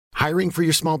Hiring for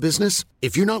your small business?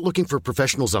 If you're not looking for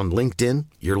professionals on LinkedIn,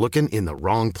 you're looking in the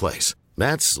wrong place.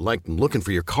 That's like looking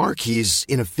for your car keys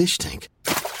in a fish tank.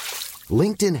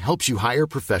 LinkedIn helps you hire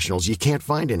professionals you can't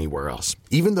find anywhere else,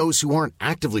 even those who aren't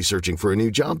actively searching for a new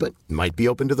job but might be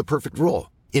open to the perfect role.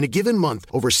 In a given month,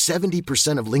 over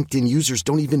 70% of LinkedIn users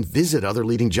don't even visit other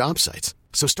leading job sites.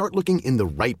 So start looking in the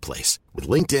right place. With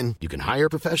LinkedIn, you can hire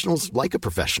professionals like a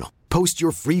professional. Post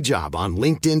your free job on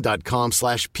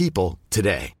linkedin.com/people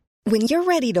today. When you're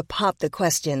ready to pop the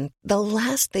question, the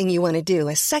last thing you want to do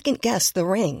is second-guess the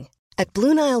ring. At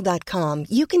BlueNile.com,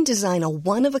 you can design a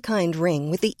one-of-a-kind ring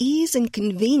with the ease and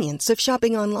convenience of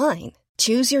shopping online.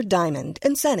 Choose your diamond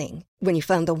and setting. When you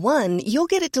find the one, you'll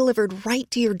get it delivered right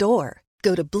to your door.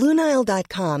 Go to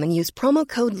BlueNile.com and use promo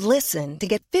code LISTEN to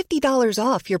get $50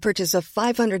 off your purchase of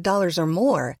 $500 or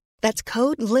more. That's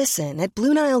code LISTEN at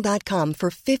BlueNile.com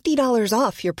for $50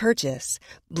 off your purchase.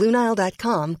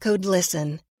 BlueNile.com, code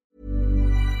LISTEN.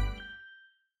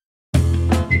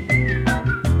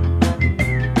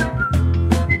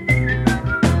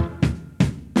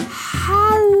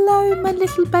 Hello, my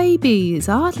little babies.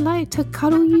 I'd like to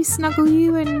cuddle you, snuggle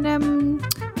you, and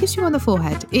kiss you on the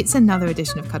forehead. It's another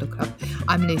edition of Cuddle Club.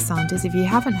 I'm Liz Sanders. If you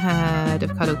haven't heard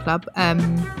of Cuddle Club,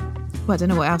 well, I don't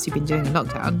know what else you've been doing in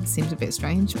lockdown. Seems a bit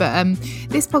strange. But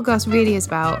this podcast really is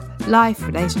about life,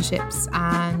 relationships,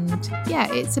 and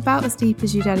yeah, it's about as deep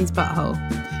as your daddy's butthole,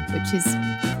 which is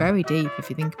very deep if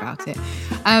you think about it.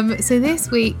 So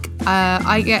this week,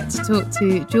 I get to talk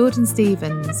to Jordan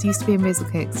Stevens, used to be in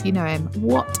Rizzle Kicks, you know him.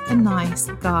 What a nice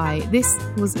guy. This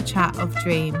was a chat of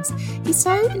dreams. He's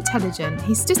so intelligent.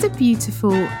 He's just a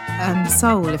beautiful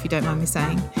soul, if you don't mind me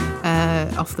saying,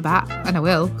 off the bat, and I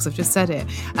will, because I've just said it.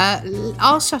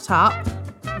 I'll shut up.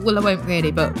 Well, I won't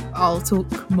really, but I'll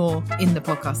talk more in the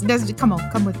podcast. Come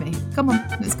on, come with me. Come on,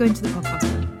 let's go into the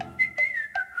podcast.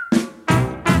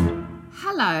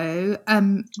 Hello,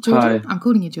 Jordan. Hi. I'm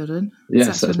calling you Jordan.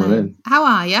 Yes, that's my name. How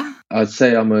are you? I'd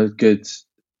say I'm a good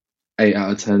 8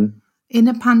 out of 10. In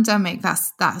a pandemic,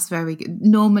 that's very good.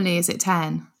 Normally, is it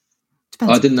 10?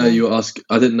 Depends. I didn't know you were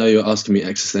asking me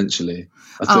existentially.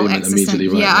 I thought you meant immediately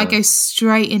right now. I go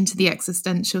straight into the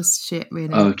existential shit,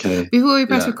 really. Okay. Before we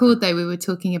press record, though, we were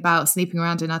talking about sleeping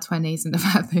around in our 20s and the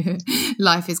fact that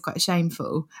life is quite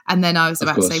shameful. And then I was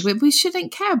about to say, we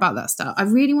shouldn't care about that stuff. I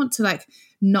really want to,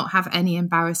 not have any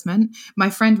embarrassment.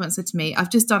 My friend once said to me, I've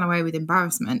just done away with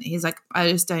embarrassment. He's like, I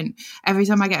just don't, every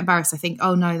time I get embarrassed, I think,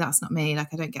 oh no, that's not me. I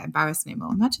don't get embarrassed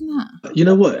anymore. Imagine that. You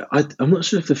know what? I'm not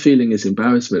sure if the feeling is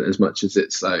embarrassment as much as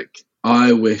it's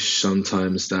I wish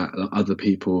sometimes that other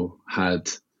people had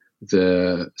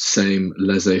the same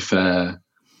laissez-faire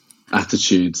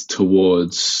attitudes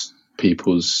towards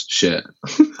people's shit.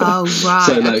 Oh, right.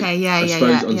 So, okay, I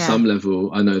suppose on some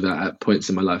level, I know that at points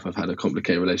in my life, I've had a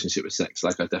complicated relationship with sex.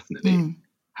 I definitely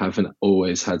haven't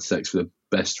always had sex for the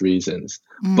best reasons.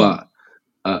 But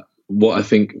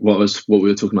what we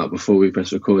were talking about before we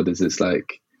press record is it's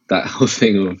that whole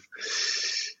thing of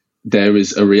there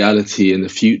is a reality in the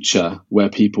future where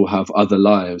people have other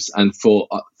lives. And for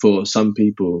some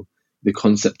people, the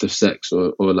concept of sex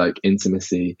or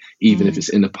intimacy, even if it's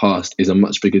in the past, is a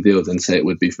much bigger deal than say it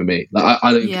would be for me.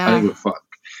 I don't give a fuck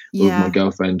with my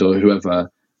girlfriend or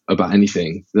whoever about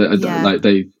anything.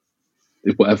 They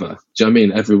whatever. Do you know what I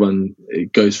mean? Everyone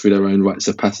goes through their own rites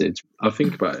of passage. I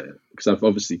think about it because I've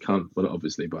obviously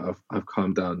I've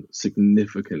calmed down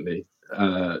significantly.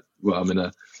 I'm in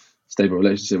a stable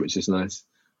relationship, which is nice.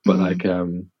 But I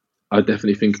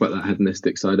definitely think about that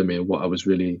hedonistic side of me and what I was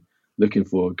really looking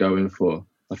for, going for.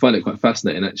 I find it quite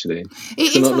fascinating, actually.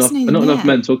 It is fascinating. Not enough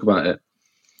men talk about it.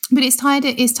 But it's tied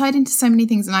into so many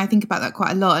things, and I think about that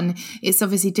quite a lot. And it's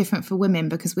obviously different for women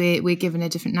because we're given a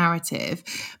different narrative.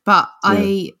 But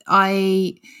I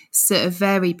sort of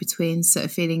vary between sort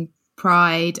of feeling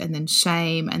pride and then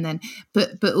shame and then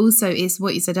but also it's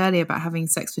what you said earlier about having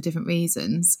sex for different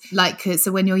reasons.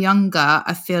 So when you're younger,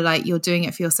 I feel like you're doing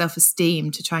it for your self-esteem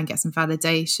to try and get some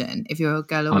validation if you're a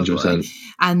girl or a 100%. boy.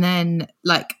 And then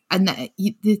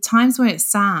the times when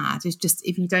it's sad is just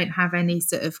if you don't have any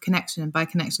sort of connection, and by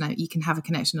connection you can have a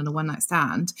connection on a one night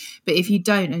stand, but if you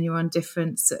don't and you're on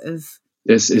different sort of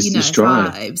it's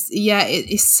dry vibes,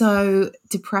 it is so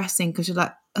depressing because you're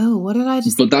like, oh, what did I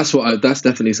just... But that's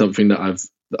definitely something that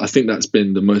I think that's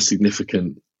been the most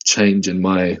significant change in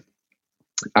my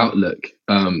outlook.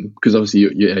 Because obviously,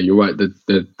 you're right.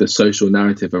 The social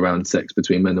narrative around sex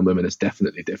between men and women is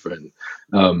definitely different.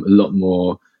 A lot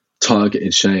more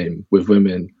targeted shame with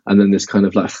women. And then this kind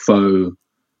of faux,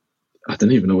 I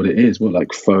don't even know what it is.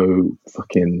 Faux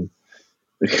fucking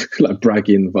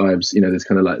bragging vibes, this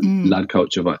kind of lad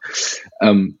culture vibe.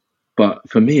 But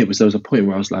for me, there was a point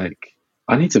where I was like,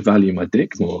 I need to value my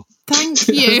dick more. Thank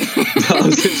you.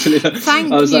 I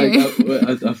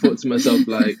thought to myself,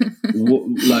 like,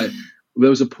 there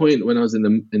was a point when I was in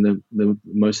the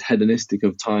most hedonistic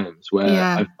of times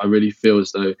where I really feel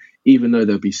as though, even though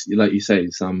there'll be, like you say,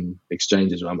 some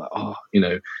exchanges where I'm like, oh,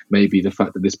 maybe the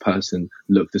fact that this person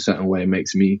looked a certain way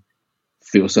makes me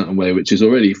feel a certain way, which is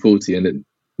already faulty, and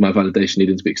my validation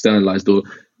needing to be externalized, or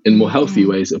in more healthy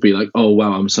ways, it'll be like, oh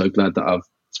wow, I'm so glad that I've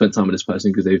spent time with this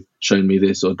person because they've shown me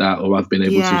this or that, or I've been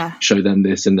able to show them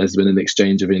this, and there's been an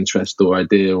exchange of interest or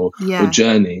idea or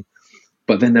journey.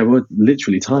 But then there were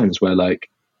literally times where like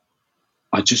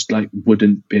I just like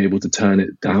wouldn't be able to turn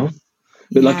it down.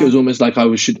 But like it was almost like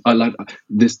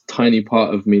this tiny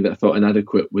part of me that felt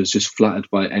inadequate was just flattered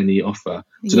by any offer,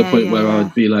 to the point where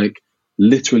I'd be like,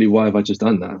 literally, why have I just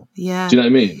done that? Yeah. Do you know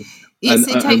what I mean? It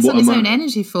takes on its own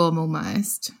energy form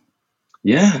almost.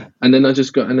 Yeah. And then as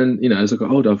I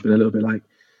got older, I've been a little bit like,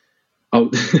 I'll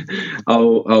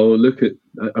look at,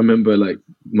 I remember like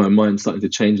my mind starting to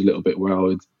change a little bit, where I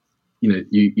would,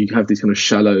 you have these kind of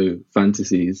shallow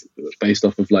fantasies based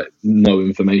off of like no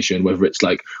information, whether it's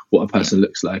like what a person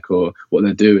looks like or what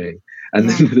they're doing. And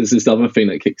then there's this other thing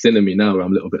that kicks into me now where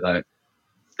I'm a little bit like,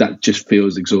 that just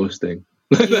feels exhausting.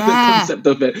 The concept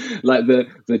of it, like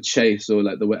the chase, or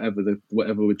like the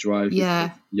whatever would drive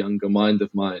this younger mind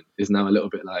of mine, is now a little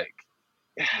bit like,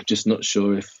 I'm just not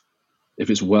sure if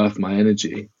it's worth my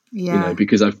energy.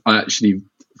 Because I actually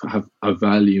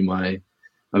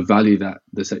value that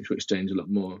the sexual exchange a lot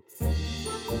more.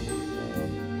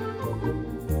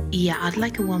 Yeah, I'd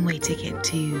like a one-way ticket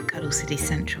to Cuddle City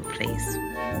Central, please.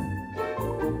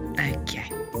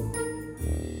 Okay.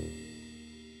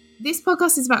 This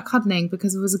podcast is about cuddling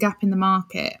because there was a gap in the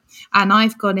market, and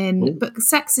I've gone in, but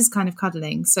sex is kind of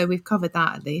cuddling, so we've covered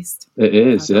that at least. It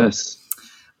is, yes.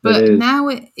 But now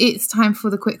it's time for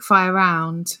the quick fire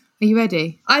round. Are you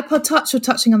ready? iPod Touch or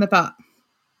touching on the butt?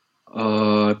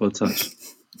 Oh, iPod Touch.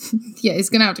 Yeah, it's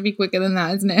going to have to be quicker than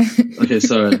that, isn't it? Okay,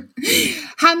 sorry.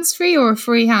 Hands-free or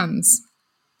free hands?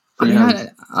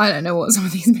 I don't know what some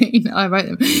of these mean. I wrote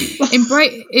them.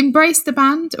 Embrace the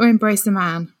band or embrace the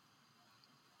man?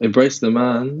 Embrace the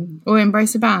man. Or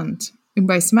embrace the band?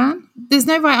 Embrace the man? There's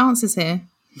no right answers here.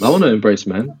 I want to embrace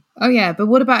man. Oh, yeah, but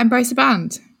what about embrace the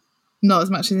band? Not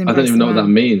as much as embrace. I don't even know what that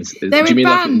means. There are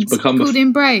bands called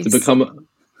Embrace.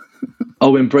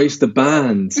 Embrace the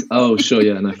band. Oh, sure,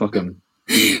 yeah, no, fuck them.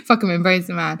 Fuck them, embrace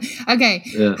the man. Okay,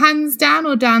 hands down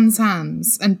or Dan's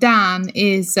hands? And Dan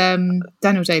is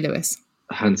Daniel Day-Lewis.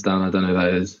 Hands down, I don't know who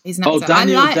that is.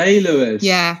 Daniel Day-Lewis.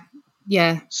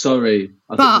 Yeah. Sorry,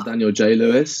 I thought it was Daniel J.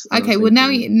 Lewis. Okay, well now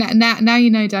you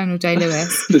know Daniel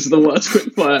Day-Lewis. This is the worst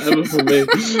quickfire ever for me.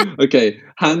 Okay,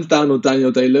 hands down or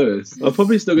Daniel Day-Lewis? I'm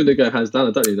probably still going to go hands down.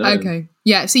 I don't really know. Okay,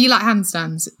 yeah. So you like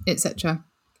handstands, etc.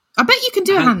 I bet you can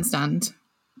do a handstand.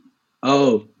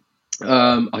 Oh,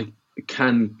 I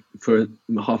can for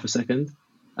half a second,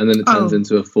 and then it turns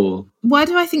into a fall. Why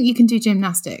do I think you can do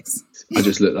gymnastics? I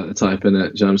just look like the type, innit? Do you know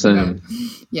what I'm saying?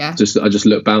 Yeah. I just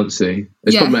look bouncy.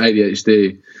 It's probably my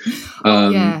ADHD.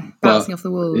 Bouncing off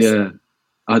the walls. Yeah.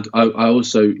 I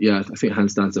also, I think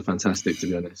handstands are fantastic, to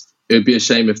be honest. It would be a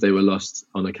shame if they were lost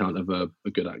on account of a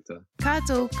good actor.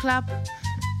 Cuddle Club.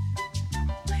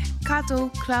 Cuddle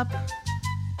Club.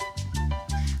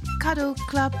 Cuddle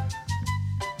Club.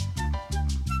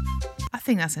 I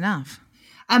think that's enough.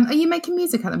 Are you making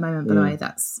music at the moment, by the way?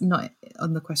 That's not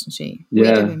on the question sheet.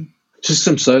 Yeah. Just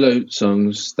some solo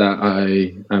songs that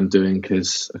I am doing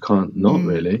because I can't not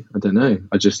really. I don't know.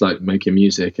 I just like making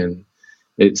music, and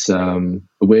it's a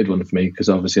weird one for me because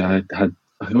obviously I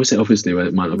always say obviously when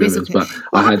it might not be obvious, but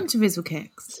what happened to Rizzle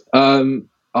Kicks?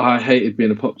 I hated being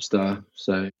a pop star,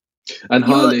 so. And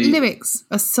your Harley, lyrics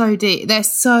are so deep. They're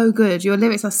so good. Your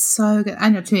lyrics are so good,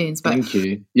 and your tunes. But thank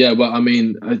you. Yeah, well, I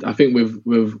mean, I think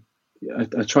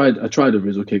I tried a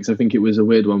Rizzle Kicks. I think it was a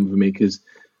weird one for me because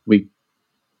we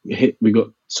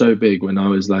got so big when I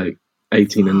was like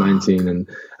 18 and 19, and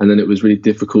then it was really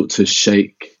difficult to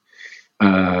shake.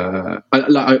 I'm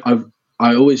a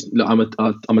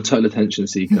total attention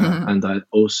seeker, and I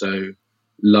also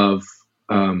love.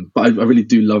 But I really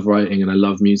do love writing, and I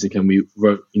love music, and we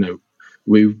wrote.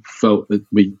 We felt that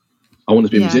I wanted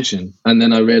to be a musician, and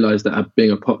then I realised that being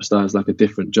a pop star is like a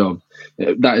different job.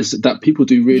 That people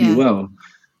do really well,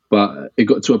 but it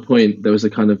got to a point. There was a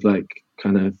kind of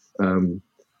a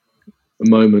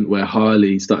moment where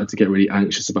Harley started to get really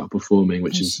anxious about performing,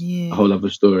 which is a whole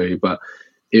other story. But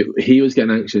he was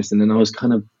getting anxious, and then I was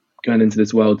kind of going into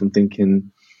this world and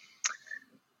thinking,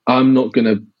 I'm not going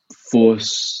to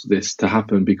force this to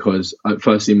happen because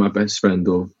firstly, my best friend,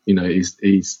 or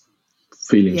he's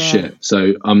feeling shit.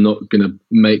 So I'm not going to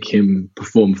make him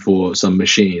perform for some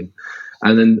machine.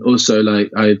 And then also,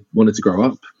 like, I wanted to grow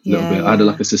up a little bit. I had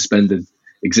like a suspended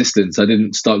existence. I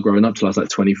didn't start growing up till I was like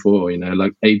 24, you know,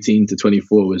 like 18 to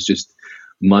 24 was just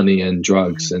money and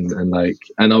drugs and I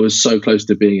was so close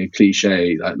to being a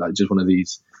cliche, like just one of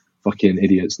these fucking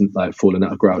idiots like falling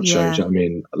out of Groucho. Do you know what I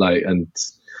mean? Like,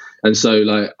 and so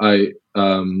like I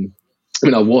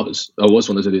mean, I was one of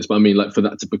those idiots, but I mean, like, for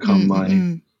that to become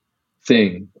my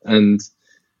thing, and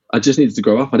I just needed to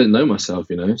grow up. I didn't know myself,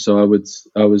 you know, so I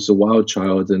was a wild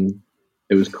child, and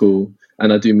it was cool,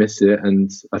 and I do miss it, and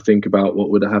I think about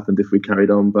what would have happened if we carried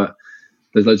on, but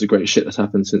there's loads of great shit that's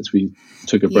happened since we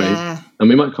took a break, and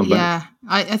we might come back.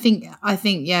 I think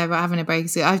about having a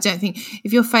break. I don't think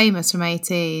if you're famous from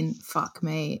 18, fuck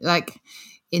me, like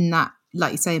in that,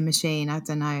 like you say, a machine. I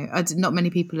don't know. Not many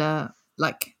people are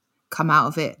like come out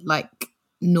of it like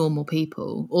normal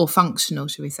people, or functional,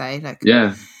 should we say? Like,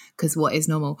 because what is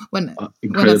normal? When I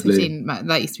was 15,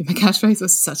 that used to be my catchphrase.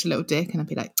 Was such a little dick, and I'd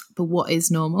be like, "But what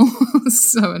is normal?"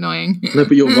 So annoying. No,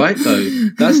 but you're right though.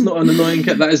 That's not an annoying.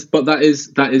 That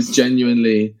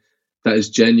is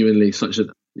genuinely such a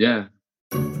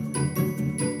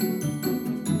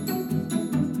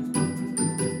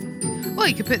Well,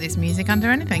 you could put this music under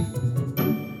anything.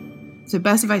 So,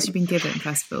 best advice you've been given,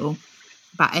 first of all,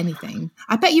 about anything.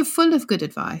 I bet you're full of good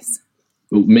advice.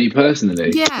 Well, me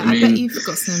personally, I bet you've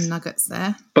got some nuggets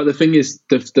there. But the thing is,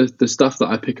 the stuff that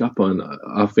I pick up on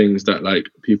are things that like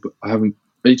people I haven't.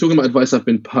 Are you talking about advice I've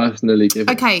been personally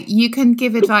given? Okay, you can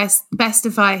give advice. Best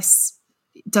advice.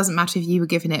 Doesn't matter if you were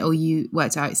given it or you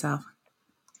worked it out yourself.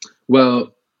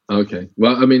 Well, okay.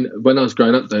 Well, I mean, when I was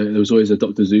growing up, though, there was always a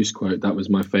Dr. Seuss quote. That was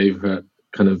my favourite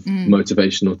kind of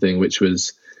motivational thing, which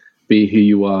was, be who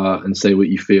you are and say what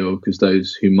you feel, because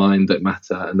those who mind don't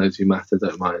matter and those who matter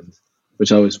don't mind,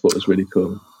 which I always thought was really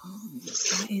cool.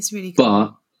 That is really cool.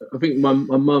 But I think my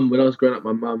mum, when I was growing up,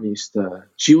 my mum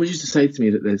she always used to say to me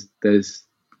that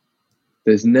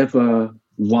there's never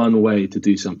one way to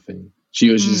do something. She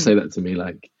always used to say that to me,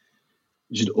 like,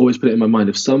 you should always put it in my mind.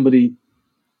 If somebody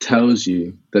tells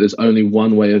you that there's only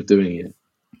one way of doing it,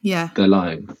 they're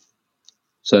lying.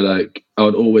 So, like, I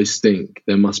would always think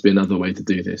there must be another way to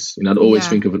do this. You know, I'd always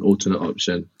think of an alternate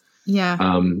option. Yeah.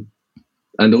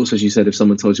 And also, she said, if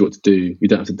someone tells you what to do, you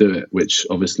don't have to do it, which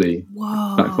obviously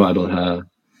backfired on her.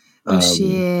 Oh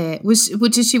shit!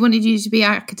 Did she wanted you to be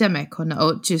academic or not,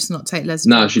 or just not take lessons?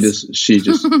 No, she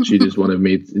just wanted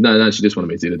me. No, she just wanted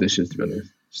me to do the dishes. To be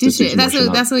honest, did she?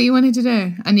 That's what you wanted to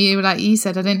do, and you were like, you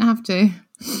said I didn't have to.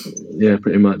 Yeah,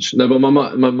 pretty much. No, but my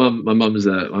mum is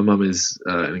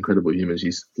an incredible human.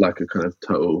 She's like a kind of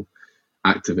total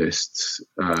activist,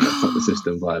 fuck the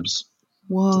system vibes.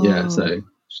 Whoa. Yeah, so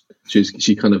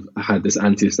she kind of had this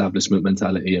anti-establishment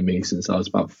mentality in me since I was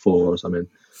about 4 or something.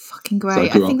 Fucking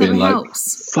great. So I think that really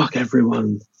helps. Fuck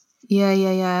everyone.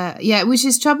 Yeah, which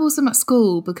is troublesome at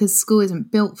school because school isn't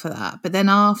built for that. But then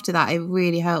after that, it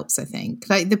really helps, I think.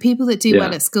 Like the people that do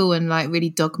well at school and like really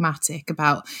dogmatic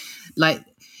about like,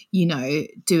 you know,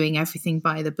 doing everything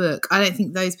by the book, I don't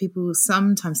think those people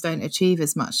sometimes don't achieve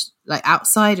as much like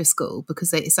outside of school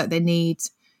because it's like they need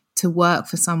to work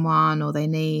for someone or they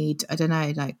need, I don't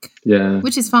know, like,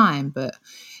 which is fine. But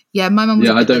yeah, my mum was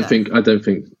I don't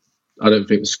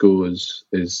think school is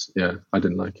I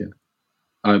didn't like it.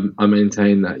 I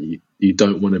maintain that you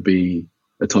don't want to be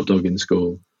a top dog in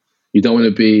school. You don't want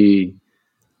to be.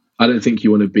 I don't think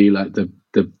you want to be like the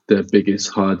biggest,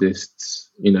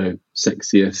 hardest, you know,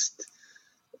 sexiest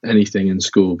anything in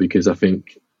school, because I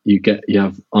think you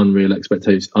have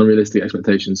unrealistic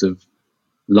expectations of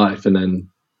life, and then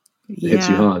it hits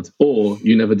you hard, or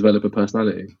you never develop a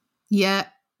personality. Yeah.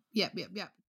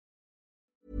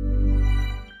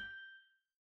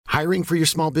 Hiring for your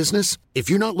small business? If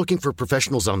you're not looking for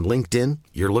professionals on LinkedIn,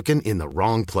 you're looking in the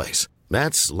wrong place.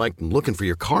 That's like looking for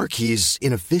your car keys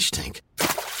in a fish tank.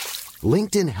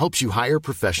 LinkedIn helps you hire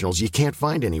professionals you can't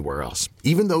find anywhere else,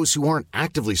 even those who aren't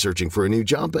actively searching for a new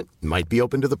job but might be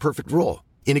open to the perfect role.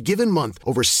 In a given month,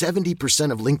 over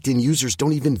 70% of LinkedIn users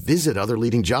don't even visit other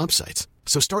leading job sites.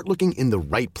 So start looking in the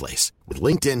right place. With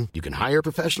LinkedIn, you can hire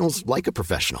professionals like a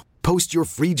professional. Post your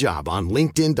free job on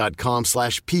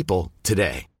linkedin.com/people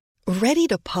today. Ready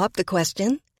to pop the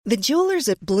question? The jewelers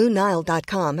at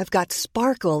BlueNile.com have got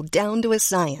sparkle down to a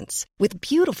science with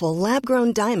beautiful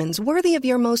lab-grown diamonds worthy of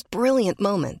your most brilliant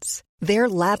moments. Their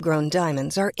lab-grown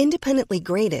diamonds are independently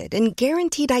graded and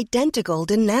guaranteed identical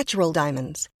to natural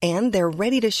diamonds, and they're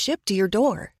ready to ship to your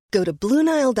door. Go to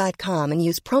BlueNile.com and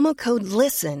use promo code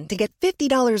LISTEN to get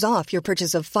 $50 off your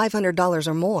purchase of $500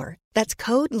 or more. That's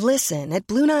code LISTEN at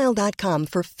BlueNile.com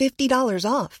for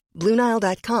 $50 off.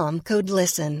 BlueNile.com, code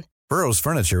LISTEN. Burrow's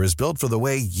furniture is built for the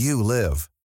way you live.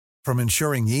 From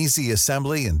ensuring easy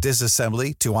assembly and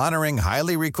disassembly to honoring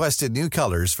highly requested new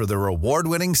colors for their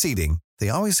award-winning seating, they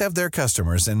always have their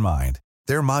customers in mind.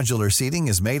 Their modular seating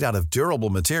is made out of durable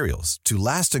materials to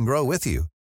last and grow with you.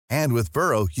 And with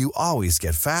Burrow, you always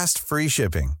get fast, free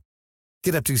shipping.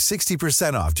 Get up to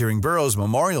 60% off during Burrow's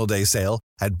Memorial Day sale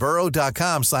at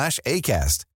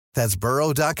burrow.com/ACAST. That's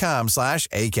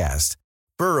burrow.com/ACAST.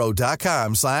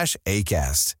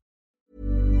 burrow.com/ACAST.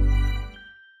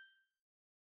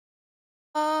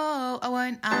 Oh, I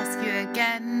won't ask you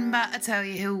again, but I tell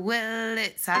you who will.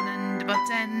 It's Alan de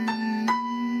Botton.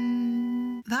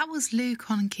 That was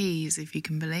Luke on keys, if you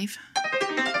can believe.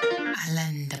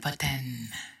 Alan de Botton.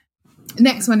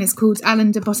 Next one is called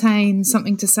Alan de Botton,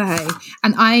 Something to Say.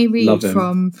 And I read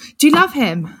from... Do you love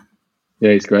him?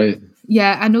 Yeah, he's great.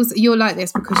 Yeah, and also you're like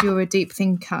this because you're a deep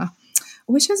thinker. I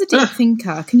wish I was a deep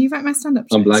thinker. Can you write my stand-up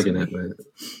jokes? I'm blagging it, mate.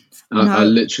 I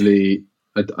literally...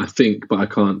 I think, but I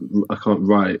can't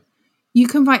write. You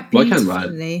can write beautifully. Well, I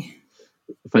can write.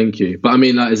 Thank you. But I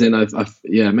mean, like, as in,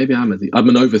 maybe I'm an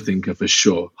overthinker for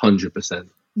sure. 100%.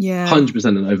 Yeah.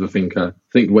 100% an overthinker.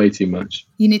 Think way too much.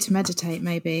 You need to meditate,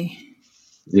 maybe.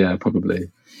 Yeah,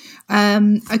 probably.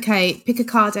 Okay, pick a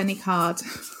card, any card.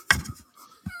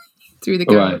 Through the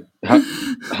gun. All right.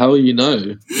 How will you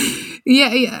know?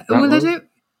 Yeah. Well, one? I don't...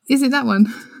 Is it that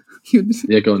one?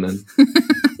 Yeah, go on then.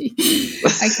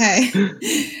 Okay.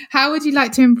 How would you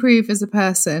like to improve as a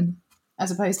person as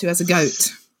opposed to as a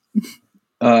goat?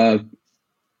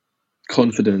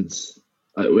 Confidence,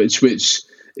 which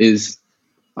is,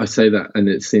 I say that and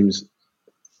it seems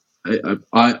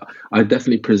I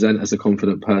definitely present as a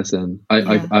confident person.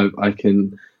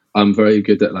 I'm very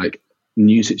good at like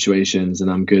new situations and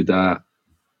I'm good at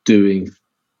doing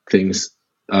things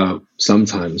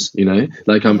sometimes, you know,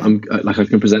 like I'm like I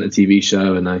can present a TV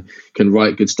show and I can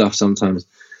write good stuff sometimes,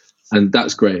 and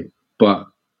that's great. But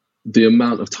the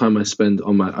amount of time I spend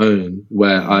on my own,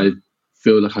 where I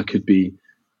feel like I could be,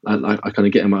 I kind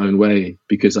of get in my own way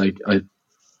because I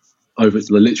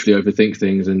literally overthink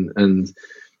things, and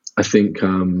I think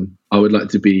I would like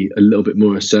to be a little bit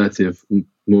more assertive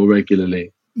more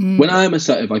regularly. When I am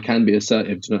assertive, I can be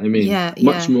assertive. Do you know what I mean? Yeah.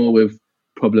 Much more with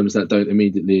problems that don't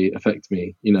immediately affect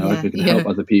me, you know. I can help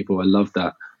other people. I love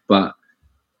that, but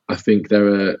I think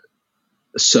there are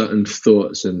certain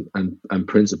thoughts and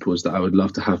principles that I would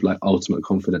love to have like ultimate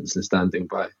confidence in standing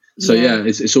by. So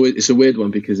it's a weird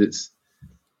one because it's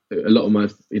a lot of my,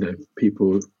 you know,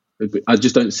 people. I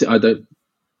don't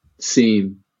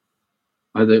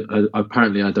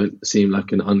seem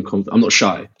like an unconfident. I'm not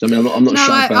shy. I mean, I'm not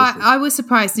shy person. I was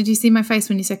surprised. Did you see my face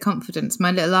when you said confidence?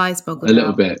 My little eyes boggled a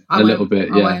little bit.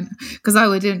 Yeah. Because I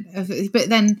wouldn't.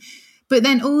 But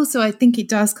then also, I think it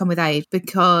does come with age,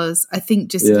 because I think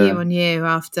just year on year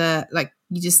after, like,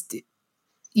 you just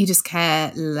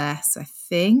care less, I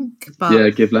think.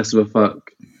 But give less of a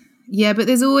fuck. Yeah, but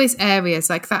there's always areas,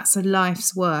 like, that's a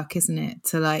life's work, isn't it?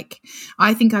 To, like,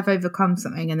 I think I've overcome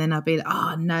something and then I'll be like,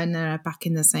 oh, no, back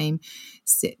in the same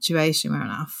situation where I'm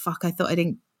like, oh, fuck, I thought I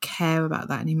didn't care about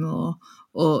that anymore.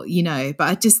 Or, you know, but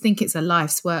I just think it's a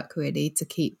life's work, really, to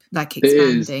keep, like,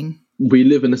 expanding. We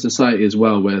live in a society as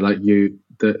well where, like,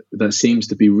 that seems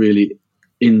to be really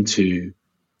into,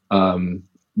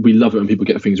 we love it when people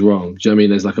get things wrong. Do you know what I mean?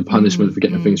 There's like a punishment for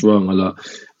getting things wrong a lot.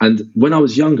 And when I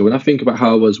was younger, when I think about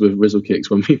how I was with Rizzle Kicks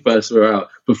when we first were out,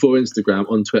 before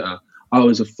Instagram, on Twitter, I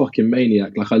was a fucking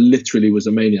maniac. Like, I literally was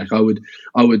a maniac. I would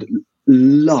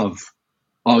love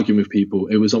arguing with people.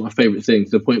 It was my favorite thing,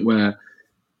 to the point where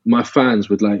my fans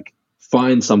would like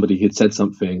find somebody who'd said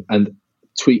something and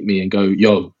tweet me and go,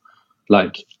 yo,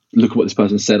 like, look at what this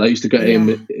person said. I used to get I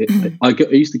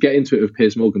used to get into it with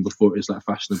Piers Morgan before it was like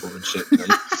fashionable and shit, you know?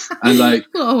 And like,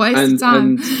 what a waste of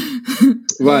time.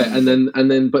 Right, and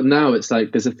then, but now it's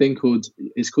like there's a thing called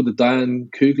the Diane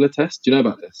Kugler test. Do you know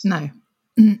about this? No.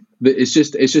 It's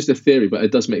just a theory, but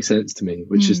it does make sense to me,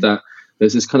 which is that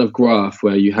there's this kind of graph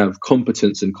where you have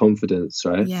competence and confidence,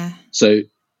 right? Yeah. So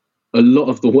a lot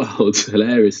of the world,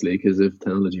 hilariously, because of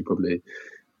technology probably,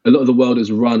 a lot of the world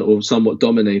is run or somewhat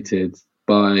dominated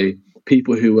by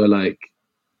people who are like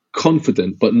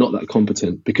confident but not that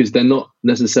competent, because they're not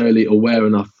necessarily aware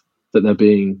enough that they're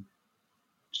being,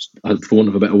 for want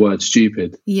of a better word,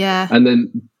 stupid. Yeah. And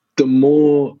then the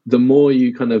more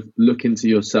you kind of look into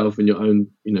yourself and your own,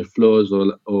 you know, flaws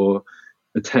or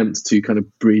attempt to kind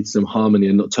of breed some harmony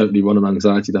and not totally run on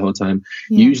anxiety the whole time,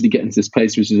 Yeah. you usually get into this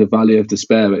place which is a valley of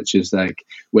despair, which is like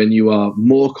when you are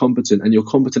more competent and you're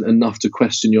competent enough to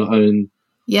question your own,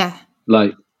 Yeah.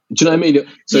 like, do you know what I mean?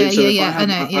 So, Yeah, so yeah, if yeah, I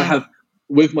know, yeah. I have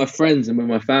with my friends and with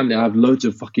my family, I have loads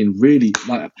of fucking really,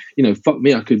 like, you know, fuck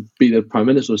me, I could be the prime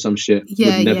minister or some shit.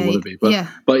 Yeah, would never yeah, want to be, but yeah.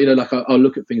 but you know, like I'll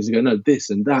look at things and go, no, this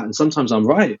and that, and sometimes I'm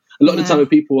right. A lot of the time with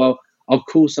people, I'll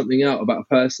call something out about a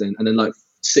person, and then like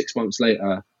 6 months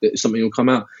later, something will come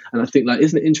out, and I think, like,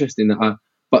 isn't it interesting that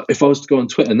but if I was to go on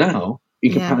Twitter now,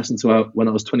 in comparison to when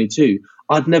I was 22,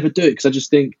 I'd never do it because I just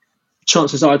think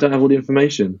chances are I don't have all the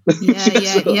information.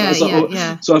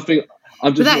 Yeah. So I think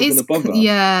I'm just not going to bother.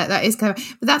 Yeah, that is clever.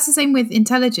 But that's the same with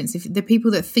intelligence. If the people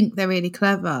that think they're really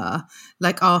clever,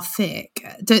 like, are thick,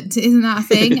 isn't that a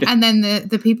thing? And then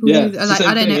the people who are like,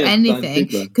 I don't know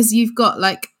anything, because you've got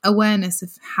like awareness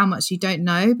of how much you don't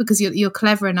know, because you're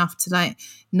clever enough to like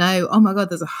know, oh my God,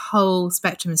 there's a whole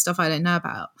spectrum of stuff I don't know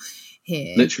about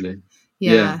here. Literally.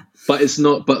 Yeah. But it's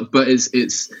not. But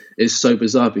it's so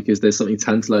bizarre because there's something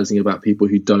tantalizing about people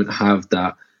who don't have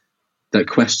that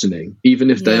questioning, even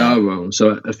if they are wrong.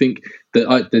 So I think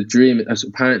that the dream,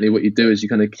 apparently what you do is you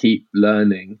kind of keep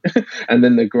learning and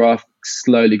then the graph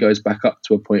slowly goes back up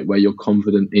to a point where you're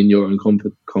confident in your own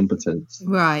competence.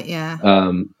 Right,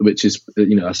 yeah. Which is,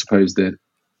 you know, I suppose that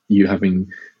you having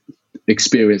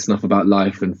experienced enough about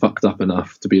life and fucked up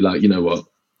enough to be like, you know what?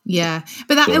 Yeah,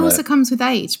 but that also comes with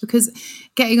age, because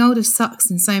getting older sucks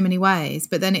in so many ways,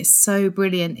 but then it's so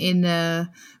brilliant in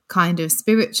a kind of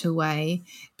spiritual way,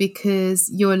 because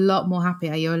you're a lot more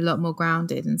happier, you're a lot more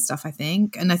grounded and stuff, I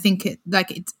think. And I think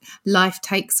life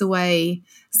takes away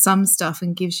some stuff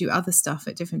and gives you other stuff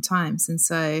at different times. And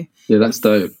so that's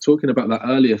dope. Talking about that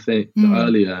earlier thing, the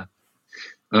earlier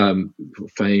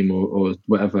fame or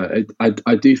whatever,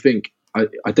 I do think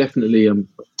I definitely am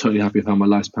totally happy with how my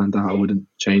life's panned out. I wouldn't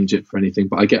change it for anything,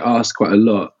 but I get asked quite a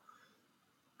lot.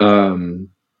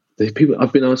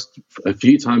 I've been asked a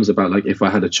few times about, like, if I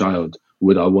had a child,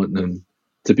 would I want them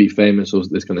to be famous or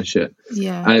this kind of shit?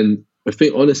 Yeah. And I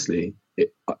think honestly,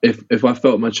 if I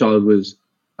felt my child was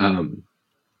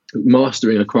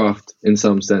mastering a craft in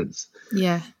some sense,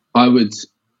 I would,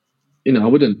 you know, I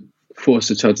wouldn't force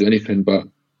a child to do anything, but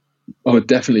I would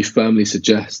definitely firmly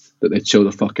suggest that they chill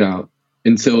the fuck out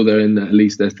until they're in at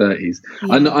least their 30s.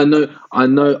 Yeah. I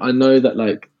know that,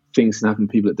 like, things can happen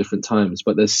to people at different times,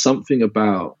 but there's something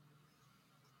about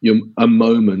a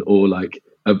moment or like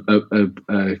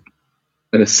an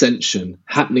ascension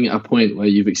happening at a point where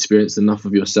you've experienced enough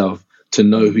of yourself to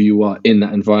know who you are in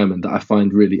that environment that I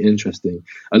find really interesting.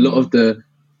 A lot of the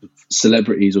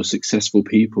celebrities or successful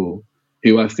people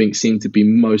who I think seem to be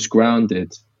most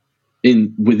grounded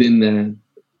within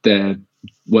their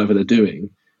whatever they're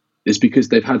doing is because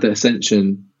they've had their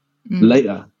ascension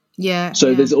later. Yeah.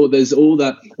 So there's all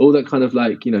that kind of,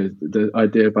 like, you know, the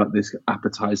idea about this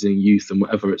appetizing youth and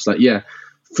whatever. It's like, yeah,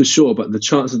 for sure, but the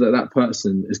chances that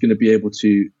person is going to be able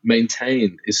to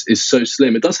maintain is so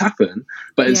slim. It does happen,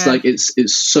 but it's like it's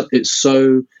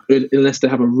so unless they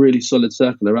have a really solid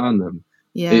circle around them.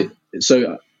 Yeah.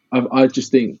 So I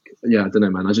just think, I don't know,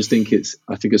 man. I just think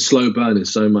I think a slow burn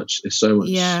is so much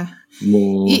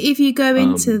more. If you go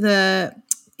into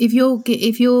if you're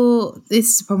this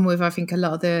is the problem with, I think, a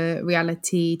lot of the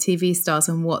reality TV stars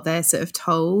and what they're sort of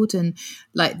told, and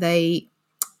like they're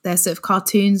sort of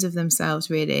cartoons of themselves,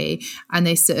 really, and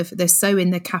they're so in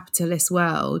the capitalist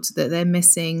world that they're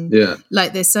missing,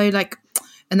 like they're so like.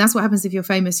 And that's what happens if you're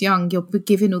famous young. You're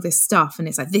given all this stuff, and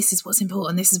it's like, this is what's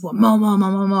important. This is what more,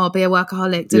 be a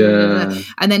workaholic.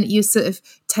 And then you're sort of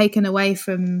taken away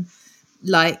from,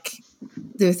 like,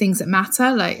 the things that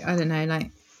matter. Like, I don't know,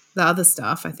 like the other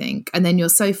stuff, I think. And then you're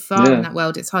so far in that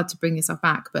world, it's hard to bring yourself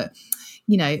back. But,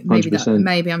 you know,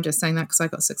 maybe I'm just saying that because I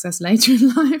got success later in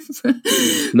life.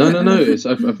 No.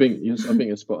 I think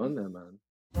you're spot on there, man.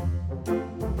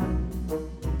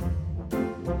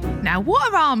 Now,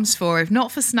 what are arms for if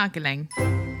not for snuggling?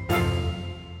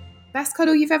 Best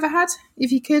cuddle you've ever had,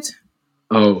 if you could?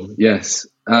 Oh, yes.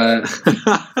 I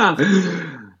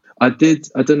did.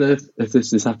 I don't know if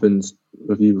this has happened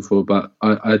with you before, but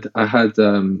I had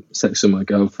sex with my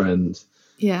girlfriend.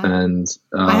 Yeah. And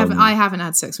I haven't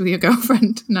had sex with your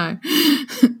girlfriend. No.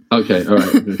 Okay. All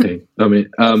right. Okay. I mean,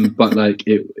 but like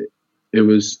it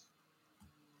was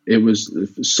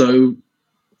so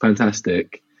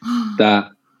fantastic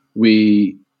that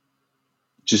we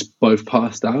just both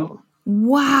passed out.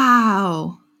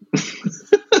 Wow.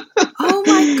 Oh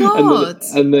my God.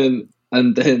 And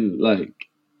then like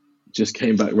just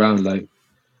came back round like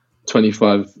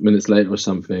 25 minutes later or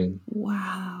something.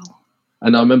 Wow.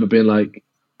 And I remember being like,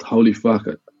 holy fuck,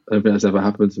 don't think that's ever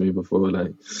happened to me before.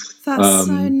 Like, that's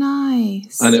so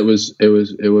nice, and it was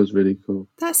really cool.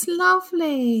 That's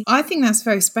lovely. I think that's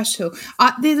very special.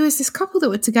 There was this couple that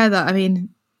were together. I mean,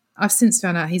 I've since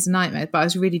found out he's a nightmare, but I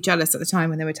was really jealous at the time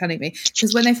when they were telling me,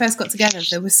 because when they first got together,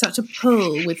 there was such a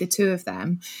pull with the two of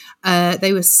them.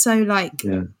 They were so like,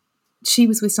 she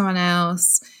was with someone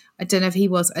else. I don't know if he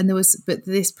was, and there was, but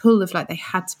this pull of like they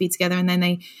had to be together, and then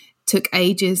they took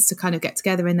ages to kind of get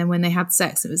together, and then when they had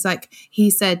sex, it was like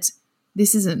he said,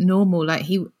 "This isn't normal." Like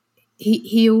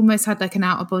he almost had like an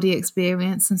out of body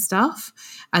experience and stuff,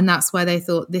 and that's why they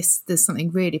thought there's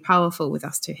something really powerful with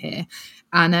us two here.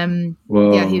 And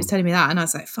he was telling me that, and I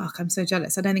was like, "Fuck, I'm so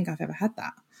jealous." I don't think I've ever had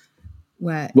that.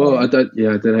 I don't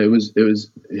know. It was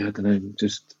I don't know.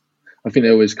 Just I think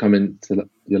they always come into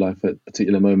your life at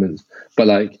particular moments. But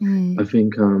like, I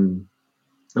think I'm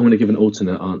going to give an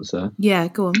alternate answer. Yeah,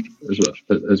 go on.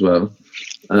 As well.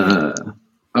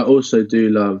 I also do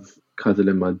love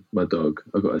cuddling my dog.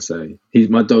 I've got to say, he's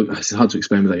my dog. It's hard to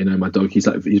explain without my dog. He's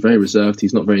very reserved.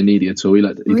 He's not very needy at all. He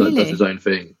does his own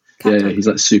thing. Yeah, he's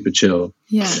like super chill.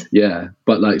 Yeah.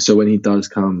 But like, so when he does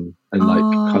come and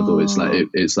like cuddle, it's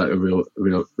like a real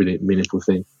really meaningful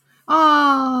thing.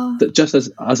 Just as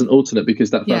an alternate, because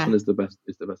that first one is the best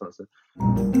answer.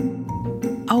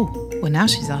 Oh, well, now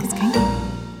she's asking.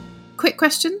 Quick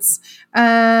questions.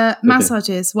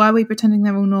 Massages. Why are we pretending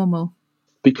they're all normal?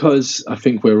 Because I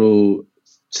think we're all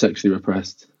sexually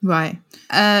repressed. Right.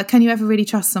 Can you ever really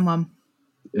trust someone?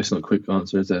 It's not a quick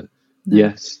answer, is it? No.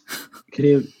 Yes. Can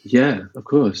you? Yeah, of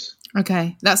course.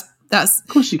 Okay, that's. Of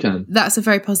course you can. That's a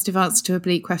very positive answer to a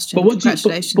bleak question. But what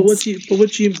Congratulations. What do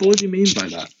you mean by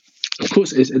that? Of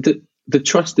course, the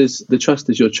trust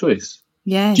is your choice.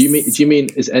 Yes. Do you mean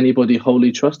is anybody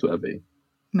wholly trustworthy?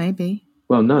 Maybe.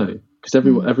 Well, no, because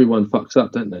everyone fucks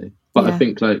up, don't they? But I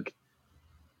think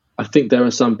there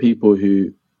are some people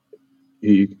who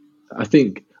I've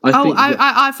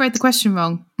read the question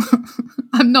wrong.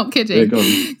 I'm not kidding.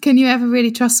 Yeah, can you ever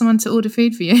really trust someone to order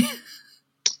food for you?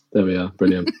 There we are.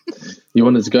 Brilliant. You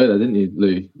wanted to go there, didn't you,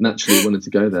 Lou? Naturally, you wanted to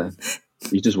go there.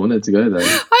 You just wanted to go there.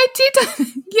 I did.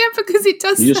 Yeah, because it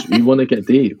does. You want to get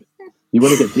deep. You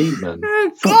want to get deep, man.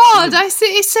 Oh, God, I see.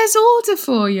 It says order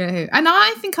for you, and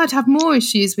I think I'd have more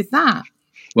issues with that.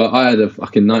 Well, I had a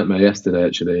fucking nightmare yesterday,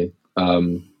 actually,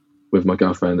 with my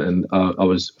girlfriend, and I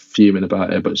was fuming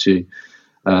about it, but she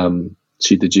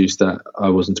deduced that I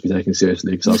wasn't to be taken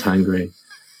seriously because I was hangry.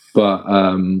 But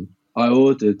I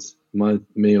ordered my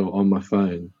meal on my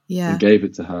phone and gave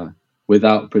it to her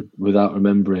without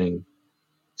remembering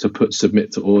to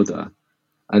submit to order,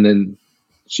 and then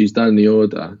she's done the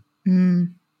order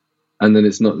and then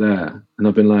it's not there, and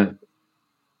I've been like,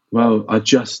 well,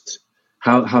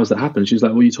 how's that happened? She's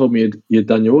like, well, you told me you'd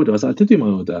done your order. I was like, I did do my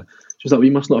order. She was like, well,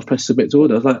 you must not have pressed submit to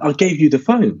order. I was like, I gave you the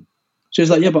phone. She was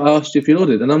like, yeah, but I asked you if you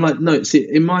ordered. And I'm like, no, see,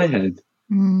 in my head,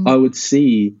 I would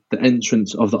see the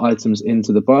entrance of the items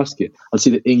into the basket. I'd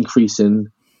see the increase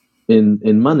in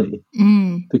money.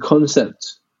 The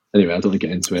concept. Anyway, I don't want to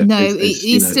get into it. No,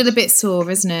 it's still a bit sore,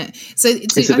 isn't it? So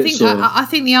I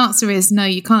think the answer is no.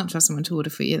 You can't trust someone to order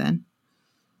for you. Then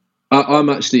I'm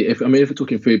actually, if we're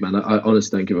talking food, man, I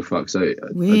honestly don't give a fuck. So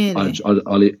really,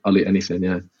 I'll eat anything.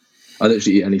 Yeah, I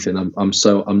literally eat anything. I'm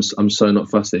so not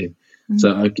fussy.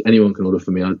 So anyone can order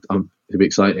for me. It'd be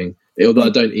exciting. Although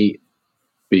I don't eat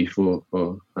beef or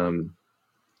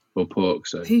pork,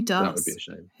 so who does? That would be a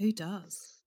shame. Who does?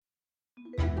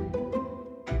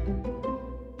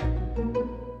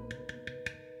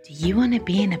 Do you want to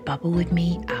be in a bubble with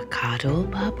me? A cuddle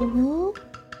bubble?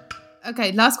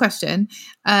 Okay, last question.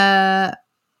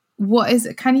 What is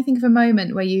it? Can you think of a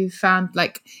moment where you found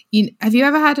have you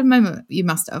ever had a moment, you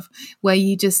must have, where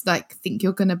you just think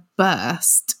you're gonna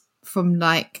burst from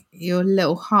your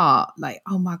little heart,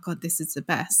 oh my God, this is the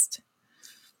best?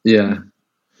 Yeah,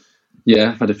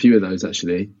 I've had a few of those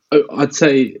actually. I'd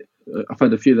say I've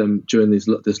had a few of them during this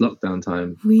lockdown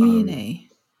time. Really?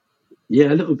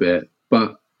 Yeah, a little bit,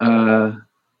 but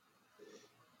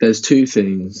there's two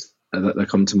things that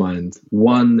come to mind.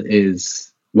 One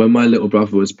is when my little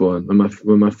brother was born, when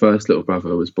my first little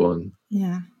brother was born.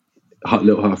 Yeah.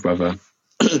 Little half brother.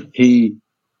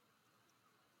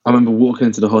 I remember walking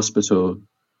into the hospital,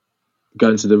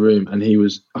 going to the room, and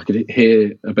I could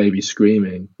hear a baby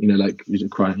screaming,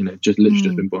 crying, just literally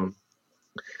just been born.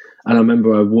 And I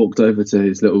remember I walked over to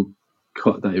his little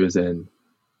cot that he was in,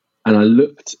 and I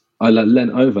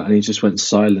leant over, and he just went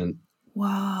silent.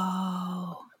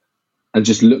 Wow. And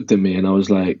just looked at me, and I was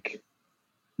like,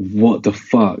 what the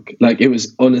fuck? It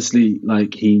was honestly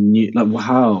he knew,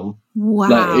 wow.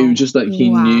 Wow. It was just he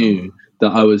knew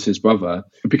that I was his brother,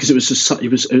 because it was just it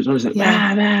was always like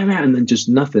rah, rah, rah, and then just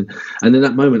nothing. And in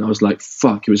that moment I was like,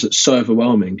 fuck, it was so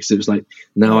overwhelming, because it was like,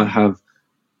 now I have,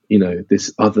 you know,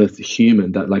 this other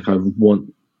human that like I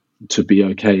want to be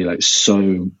okay, like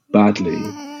so badly.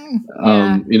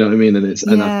 You know what I mean? And it's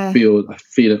and I feel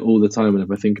it all the time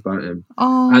whenever I think about him.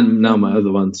 And now my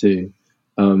other one too.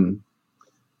 And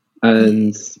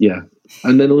and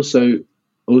then also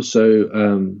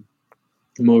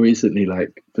more recently,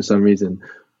 like for some reason,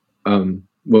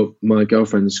 well, my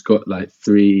girlfriend's got like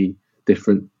 3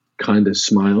 different kind of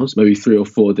smiles, maybe 3 or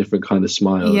 4 different kind of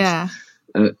smiles. Yeah.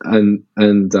 And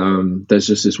there's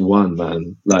just this one,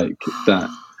 man, like that.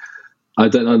 I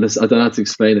don't know how to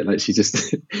explain it. Like she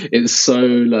just, it's so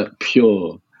like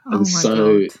pure and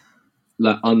so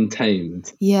like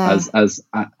untamed. Yeah. Do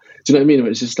you know what I mean?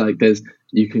 It's just like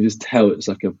you can just tell it's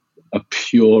like a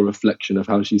pure reflection of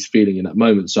how she's feeling in that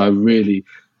moment. So I really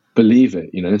believe it,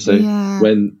 you know. So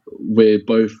when we're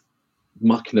both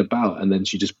mucking about and then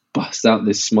she just busts out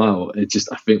this smile, I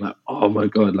think like, oh my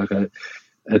God, like I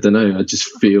don't know, I just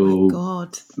feel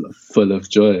full of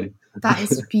joy. That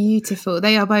is beautiful.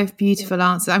 They are both beautiful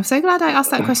answers. I'm so glad I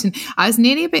asked that question. I was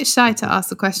nearly a bit shy to ask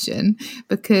the question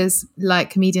because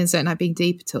like comedians don't like being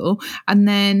deep at all. And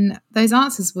then those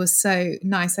answers were so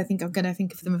nice. I think I'm going to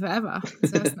think of them forever.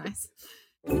 So that's nice.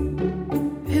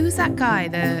 Who's that guy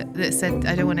that said,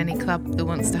 I don't want any club that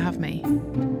wants to have me?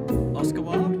 Oscar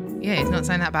Wilde? Yeah, he's not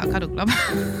saying that about Cuddle Club.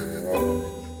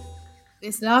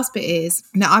 This last bit is,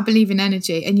 now I believe in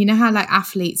energy. And you know how like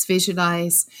athletes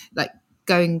visualize like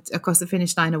going across the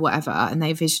finish line or whatever, and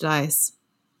they visualize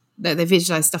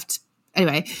stuff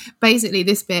anyway, basically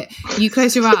this bit, you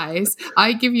close your eyes,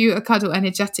 I give you a cuddle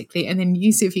energetically, and then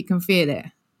you see if you can feel it.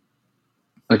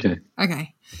 Okay,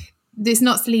 it's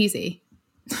not sleazy.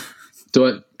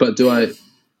 Do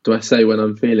I say when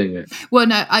I'm feeling it? Well,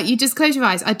 no, you just close your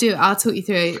eyes. I'll talk you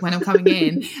through it when I'm coming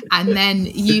in, and then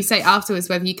you say afterwards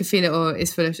whether you can feel it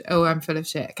or I'm full of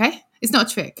shit. Okay, it's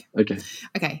not a trick.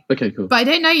 Okay, cool. But I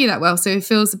don't know you that well, so it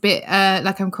feels a bit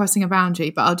like I'm crossing a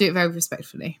boundary, but I'll do it very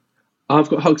respectfully. I've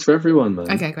got hugs for everyone,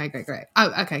 man. Okay, great.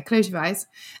 Oh, okay, close your eyes,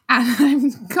 and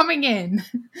I'm coming in,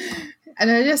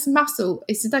 and I just muscle.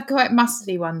 It's like quite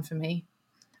muscly one for me,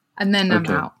 and then I'm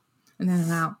out,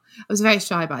 I was very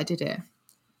shy, but I did it.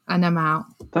 And I'm out.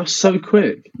 That was so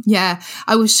quick. Yeah,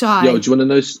 I was shy. Yo, do you want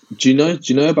to know? Do you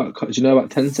know about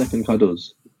 10-second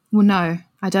cuddles? Well, no,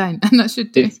 I don't, and I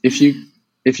should do. If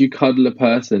you cuddle a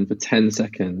person for 10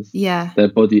 seconds, their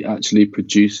body actually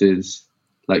produces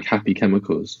like happy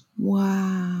chemicals.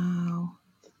 Wow.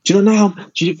 Do you know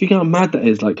do you think how mad that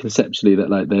is? Like conceptually, that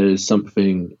like there is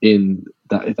something in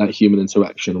that human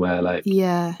interaction where like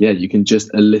you can just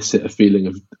elicit a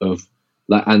feeling of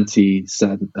like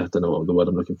anti-sad, I don't know what the word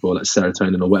I'm looking for, like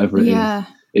serotonin or whatever it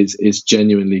is. It's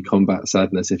genuinely combat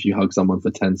sadness if you hug someone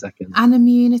for 10 seconds. And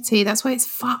immunity. That's why it's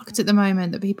fucked at the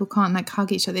moment that people can't like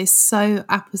hug each other. It's so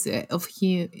opposite of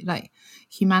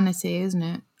humanity, isn't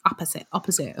it? Opposite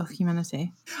of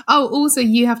humanity. Oh, also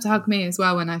you have to hug me as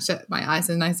well when I shut my eyes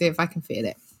and I see if I can feel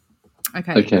it.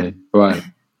 Okay, right.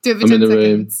 Do it for 10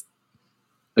 seconds.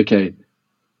 Room. Okay.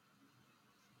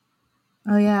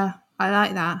 Oh yeah, I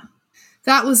like that.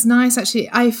 That was nice,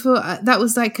 actually. I thought that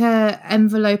was like a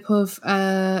envelope of,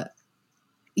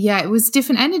 it was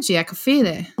different energy. I could feel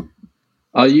it.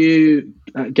 Are you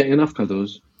getting enough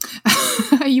cuddles?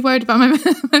 Are you worried about my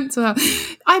mental health?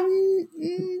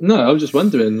 No, I'm just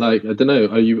wondering. Like, I don't know.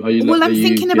 Are you? Well, I'm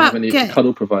thinking about any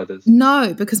cuddle providers.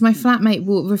 No, because my flatmate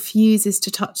refuses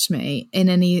to touch me in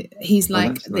any. He's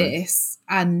like this,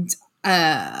 and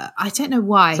I don't know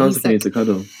why. Sounds like he needs a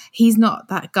cuddle. He's not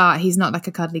that guy. He's not like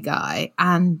a cuddly guy.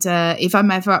 And if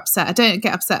I'm ever upset, I don't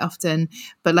get upset often,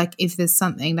 but like if there's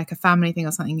something like a family thing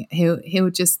or something, he'll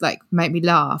just like make me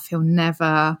laugh. He'll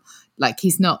never like,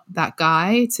 he's not that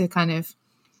guy to kind of,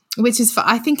 which is,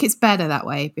 I think it's better that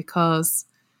way because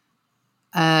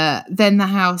then the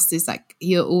house is like,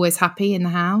 you're always happy in the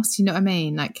house. You know what I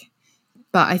mean? Like,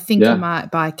 but I think I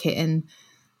might buy a kitten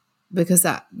because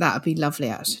that would be lovely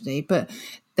actually. But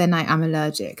then I am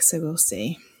allergic, so we'll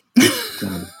see.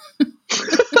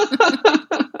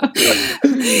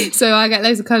 So I get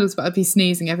loads of cuddles, but I'd be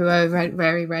sneezing everywhere with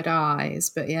very red eyes.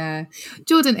 But yeah,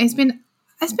 Jordan, it's been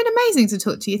amazing to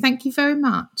talk to you. Thank you very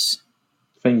much.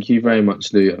 Thank you very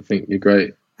much, Lou. I think you're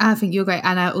great. I think you're great,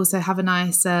 and I also have a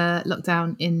nice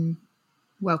lockdown in.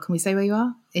 Well, can we say where you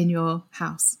are? In your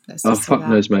house. Fuck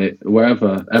knows, mate.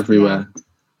 Wherever, everywhere. Yeah.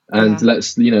 And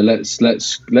let's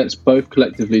both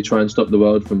collectively try and stop the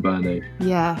world from burning.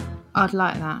 Yeah, I'd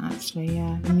like that actually.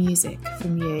 Yeah, music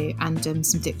from you and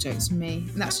some dick jokes from me.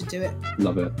 That should do it.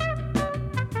 Love it.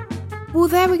 Well,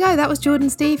 there we go. That was Jordan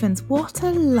Stevens. What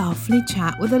a lovely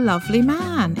chat with a lovely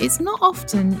man. It's not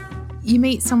often you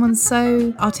meet someone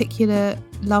so articulate,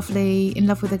 lovely, in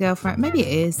love with a girlfriend. Maybe it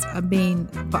is. I mean,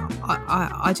 but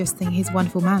I just think he's a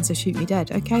wonderful man, so shoot me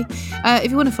dead, okay?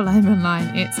 If you want to follow him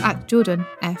online, it's at Jordan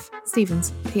F.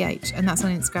 Stevens, PH, and that's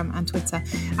on Instagram and Twitter.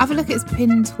 Have a look at his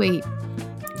pinned tweet.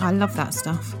 I love that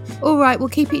stuff. All right, we'll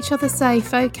keep each other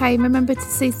safe, okay? Remember to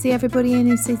CC everybody in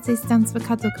who CC stands for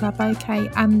Cuddle Club,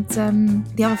 okay? And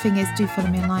the other thing is, do follow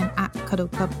me online at Cuddle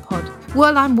Club Pod.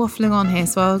 Well, I'm waffling on here,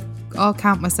 so I'll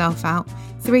count myself out.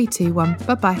 3, 2, 1.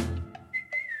 Bye-bye.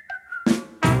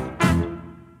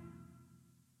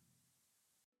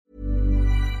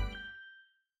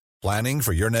 Planning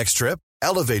for your next trip?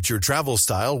 Elevate your travel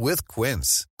style with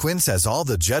Quince. Quince has all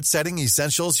the jet-setting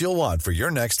essentials you'll want for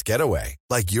your next getaway,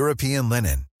 like European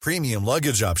linen, premium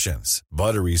luggage options,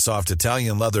 buttery soft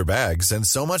Italian leather bags, and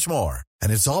so much more.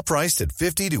 And it's all priced at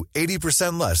 50 to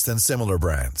 80% less than similar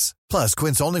brands. Plus,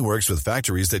 Quince only works with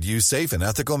factories that use safe and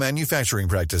ethical manufacturing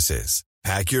practices.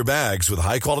 Pack your bags with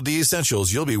high-quality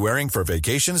essentials you'll be wearing for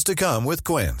vacations to come with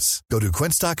Quince. Go to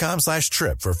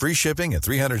quince.com/trip for free shipping and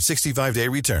 365-day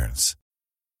returns.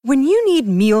 When you need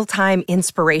mealtime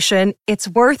inspiration, it's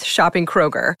worth shopping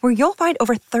Kroger, where you'll find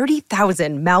over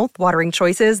 30,000 mouth-watering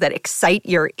choices that excite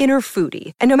your inner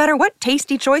foodie. And no matter what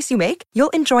tasty choice you make,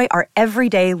 you'll enjoy our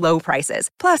everyday low prices,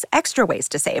 plus extra ways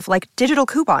to save, like digital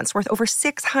coupons worth over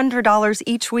 $600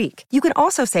 each week. You can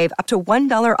also save up to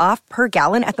 $1 off per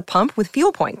gallon at the pump with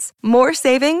fuel points. More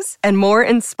savings and more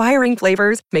inspiring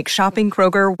flavors make shopping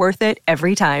Kroger worth it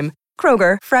every time.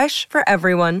 Kroger, fresh for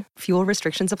everyone. Fuel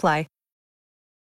restrictions apply.